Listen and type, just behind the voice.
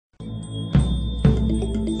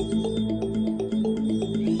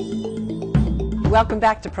Welcome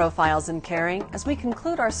back to Profiles in Caring as we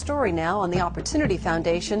conclude our story now on the Opportunity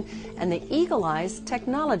Foundation and the Eagle Eyes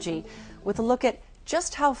technology with a look at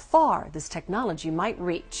just how far this technology might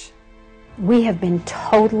reach. We have been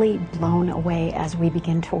totally blown away as we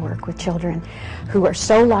begin to work with children who are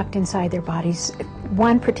so locked inside their bodies.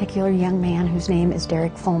 One particular young man whose name is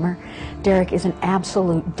Derek Fulmer. Derek is an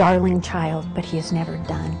absolute darling child, but he has never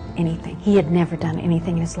done anything. He had never done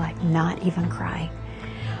anything in his life, not even cry.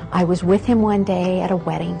 I was with him one day at a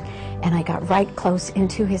wedding, and I got right close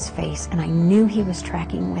into his face, and I knew he was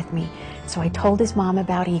tracking with me. So I told his mom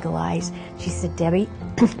about Eagle Eyes. She said, "Debbie,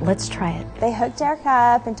 let's try it." They hooked Derek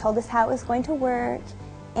up and told us how it was going to work,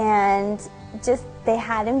 and they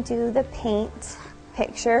had him do the paint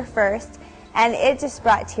picture first, and it just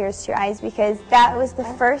brought tears to your eyes because that was the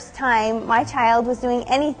first time my child was doing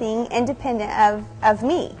anything independent of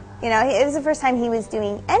me. You know, it was the first time he was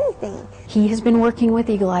doing anything. He has been working with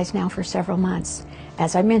Eagle Eyes now for several months.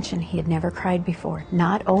 As I mentioned, he had never cried before.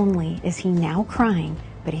 Not only is he now crying,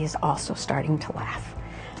 but he is also starting to laugh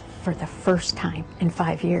for the first time in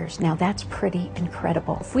 5 years. Now that's pretty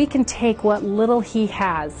incredible. If we can take what little he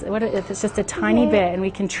has, what if it's just a tiny bit, and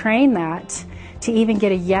we can train that to even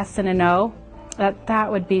get a yes and a no,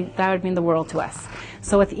 that would mean the world to us.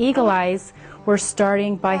 So with Eagle Eyes, we're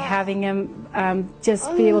starting by having him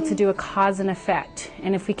just be able to do a cause and effect.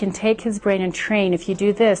 And if we can take his brain and train, if you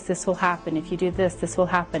do this, this will happen. If you do this, this will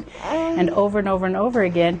happen. And over and over and over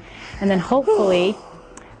again. And then hopefully,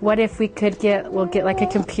 what if we could we'll get like a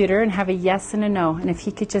computer and have a yes and a no. And if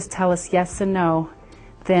he could just tell us yes and no,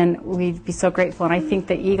 then we'd be so grateful. And I think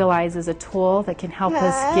that Eagle Eyes is a tool that can help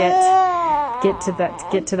us get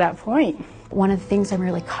to that point. One of the things I'm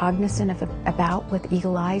really cognizant about with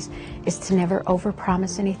Eagle Eyes is to never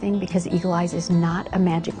overpromise anything, because Eagle Eyes is not a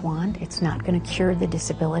magic wand. It's not going to cure the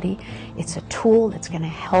disability. It's a tool that's going to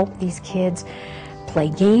help these kids play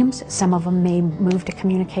games. Some of them may move to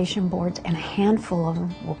communication boards, and a handful of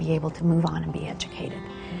them will be able to move on and be educated.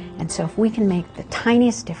 And so if we can make the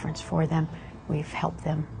tiniest difference for them, we've helped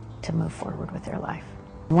them to move forward with their life.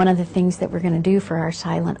 One of the things that we're going to do for our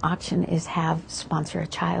silent auction is sponsor a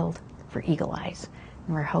child for Eagle Eyes.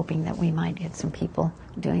 And we're hoping that we might get some people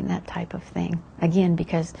doing that type of thing. Again,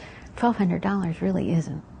 because $1,200 really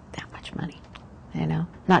isn't that much money, you know,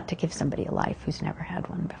 not to give somebody a life who's never had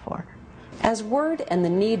one before. As word and the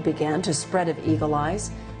need began to spread of Eagle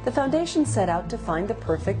Eyes, the foundation set out to find the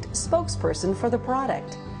perfect spokesperson for the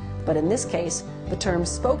product. But in this case, the term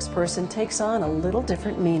spokesperson takes on a little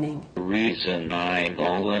different meaning. The reason I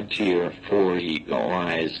volunteer for Eagle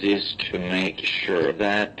Eyes is to make sure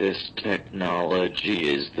that this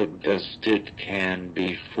technology is the best it can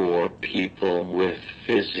be for people with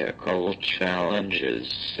physical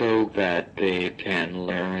challenges, so that they can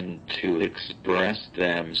learn to express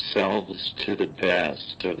themselves to the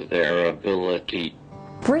best of their ability.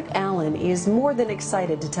 Britt Allen is more than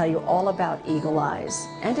excited to tell you all about Eagle Eyes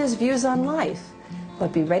and his views on life.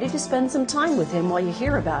 But be ready to spend some time with him while you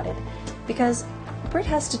hear about it, because Britt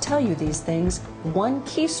has to tell you these things one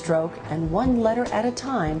keystroke and one letter at a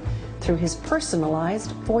time through his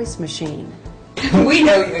personalized voice machine. We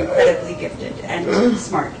know you're incredibly gifted and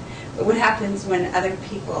smart, but what happens when other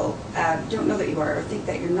people don't know that you are or think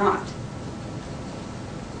that you're not?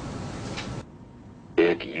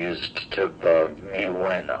 It used to bug me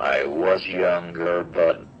when I was younger,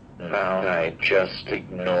 but now I just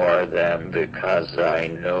ignore them because I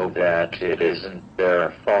know that it isn't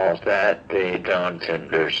their fault that they don't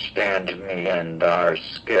understand me and are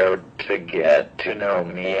scared to get to know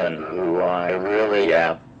me and who I really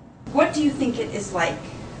am. What do you think it is like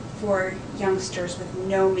for youngsters with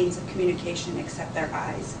no means of communication except their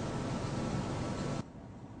eyes?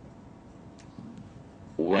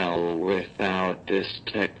 Well, without this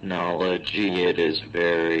technology, it is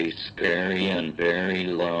very scary and very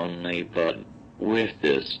lonely, but with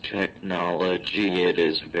this technology, it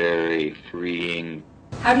is very freeing.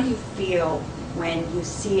 How do you feel when you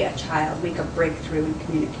see a child make a breakthrough in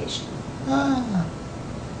communication?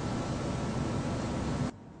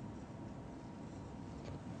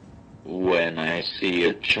 When I see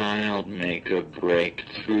a child make a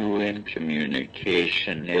breakthrough in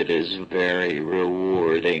communication, it is very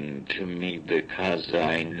rewarding to me because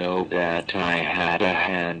I know that I had a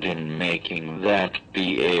hand in making that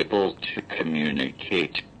be able to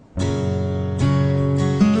communicate.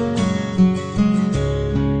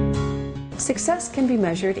 Success can be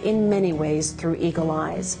measured in many ways through Eagle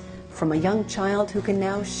Eyes, from a young child who can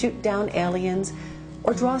now shoot down aliens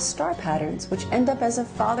or draw star patterns which end up as a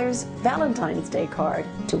father's Valentine's Day card,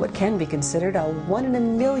 to what can be considered a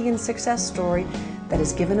one-in-a-million success story that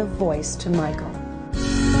has given a voice to Michael.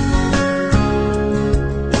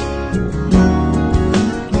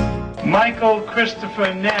 Michael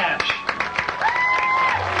Christopher Nash.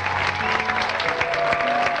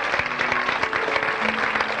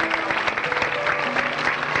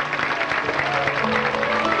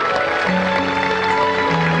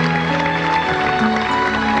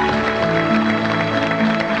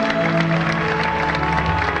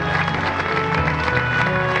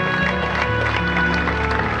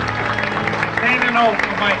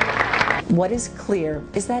 What is clear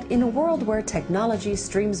is that in a world where technology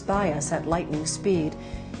streams by us at lightning speed,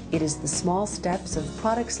 it is the small steps of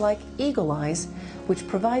products like Eagle Eyes which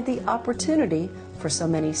provide the opportunity for so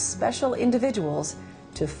many special individuals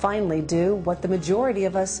to finally do what the majority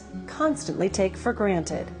of us constantly take for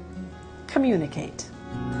granted: communicate.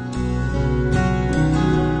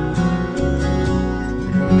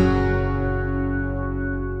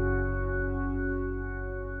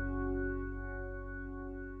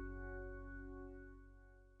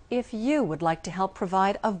 If you would like to help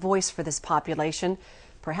provide a voice for this population,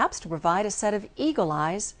 perhaps to provide a set of Eagle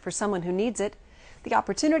Eyes for someone who needs it, the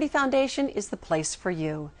Opportunity Foundation is the place for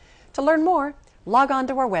you. To learn more, log on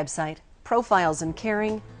to our website,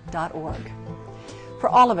 profilesandcaring.org. For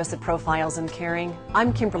all of us at Profiles and Caring,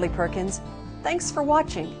 I'm Kimberly Perkins. Thanks for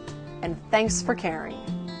watching, and thanks for caring.